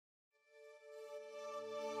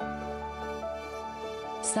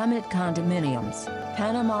Summit Condominiums,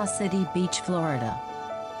 Panama City Beach, Florida.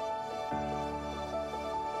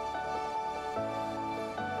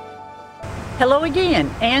 Hello again,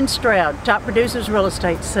 Ann Stroud, Top Producers Real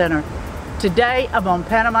Estate Center. Today I'm on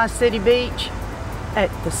Panama City Beach at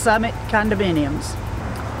the Summit Condominiums.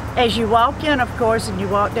 As you walk in, of course, and you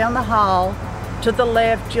walk down the hall, to the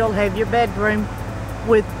left you'll have your bedroom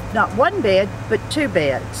with not one bed, but 2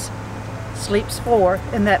 beds. Sleeps 4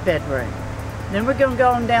 in that bedroom. Then we're going to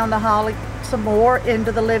go on down the hall some more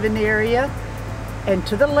into the living area, and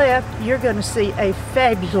to the left you're going to see a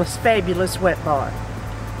fabulous, fabulous wet bar.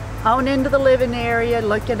 On into the living area,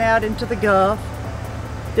 looking out into the Gulf.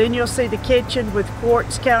 Then you'll see the kitchen with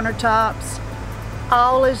quartz countertops.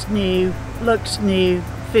 All is new, looks new,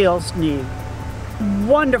 feels new.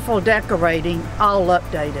 Wonderful decorating, all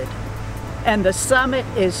updated. And the Summit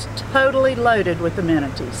is totally loaded with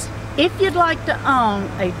amenities. If you'd like to own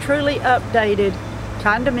a truly updated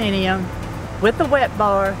condominium with a wet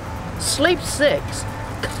bar, sleep 6,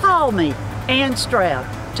 call me, Ann Stroud,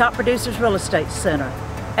 Top Producers Real Estate Center,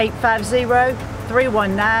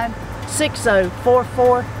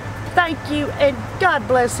 850-319-6044. Thank you, and God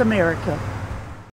bless America.